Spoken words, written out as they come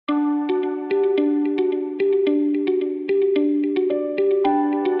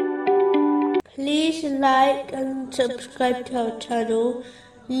like and subscribe to our channel.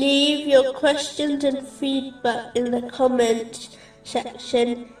 Leave your questions and feedback in the comments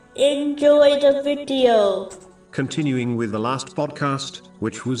section. Enjoy the video. Continuing with the last podcast,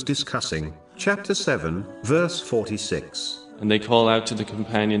 which was discussing chapter 7, verse 46. And they call out to the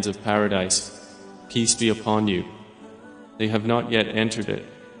companions of paradise, "Peace be upon you." They have not yet entered it,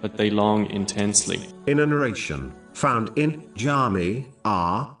 but they long intensely. In a narration found in Jami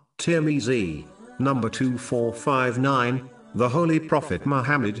Tirmizi, number 2459, the Holy Prophet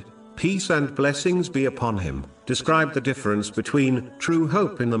Muhammad, peace and blessings be upon him, described the difference between true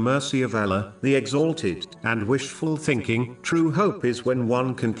hope in the mercy of Allah, the Exalted, and wishful thinking. True hope is when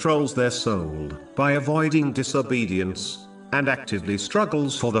one controls their soul by avoiding disobedience and actively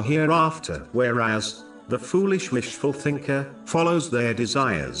struggles for the hereafter, whereas the foolish wishful thinker follows their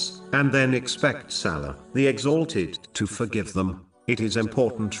desires and then expects Allah, the Exalted, to forgive them. It is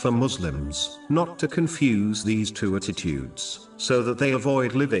important for Muslims not to confuse these two attitudes, so that they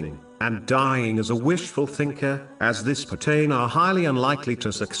avoid living and dying as a wishful thinker, as this pertain are highly unlikely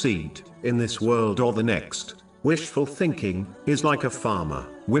to succeed in this world or the next. Wishful thinking is like a farmer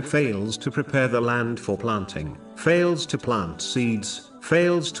who fails to prepare the land for planting, fails to plant seeds,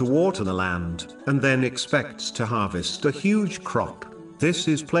 fails to water the land, and then expects to harvest a huge crop. This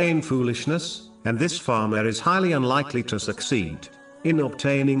is plain foolishness, and this farmer is highly unlikely to succeed in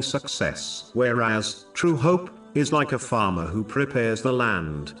obtaining success. Whereas, true hope is like a farmer who prepares the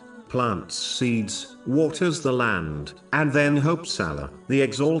land, plants seeds, waters the land, and then hopes Allah, the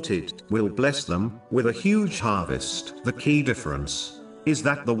Exalted, will bless them with a huge harvest. The key difference is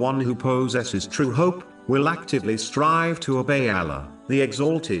that the one who possesses true hope will actively strive to obey Allah, the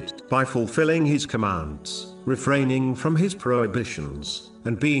Exalted, by fulfilling His commands, refraining from His prohibitions,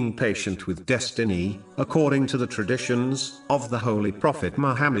 and being patient with destiny, according to the traditions of the Holy Prophet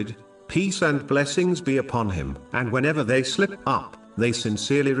Muhammad, peace and blessings be upon him. And whenever they slip up, they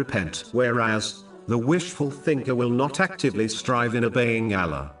sincerely repent. Whereas, the wishful thinker will not actively strive in obeying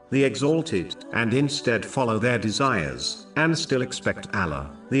Allah, the Exalted, and instead follow their desires, and still expect Allah,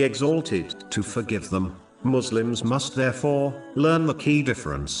 the Exalted, to forgive them. Muslims must therefore learn the key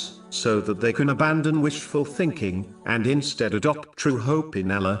difference, so that they can abandon wishful thinking, and instead adopt true hope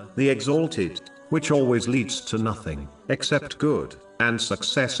in Allah, the Exalted, which always leads to nothing except good and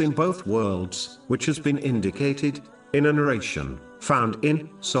success in both worlds, which has been indicated in a narration found in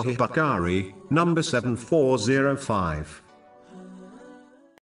Sahih Bukhari, number 7405.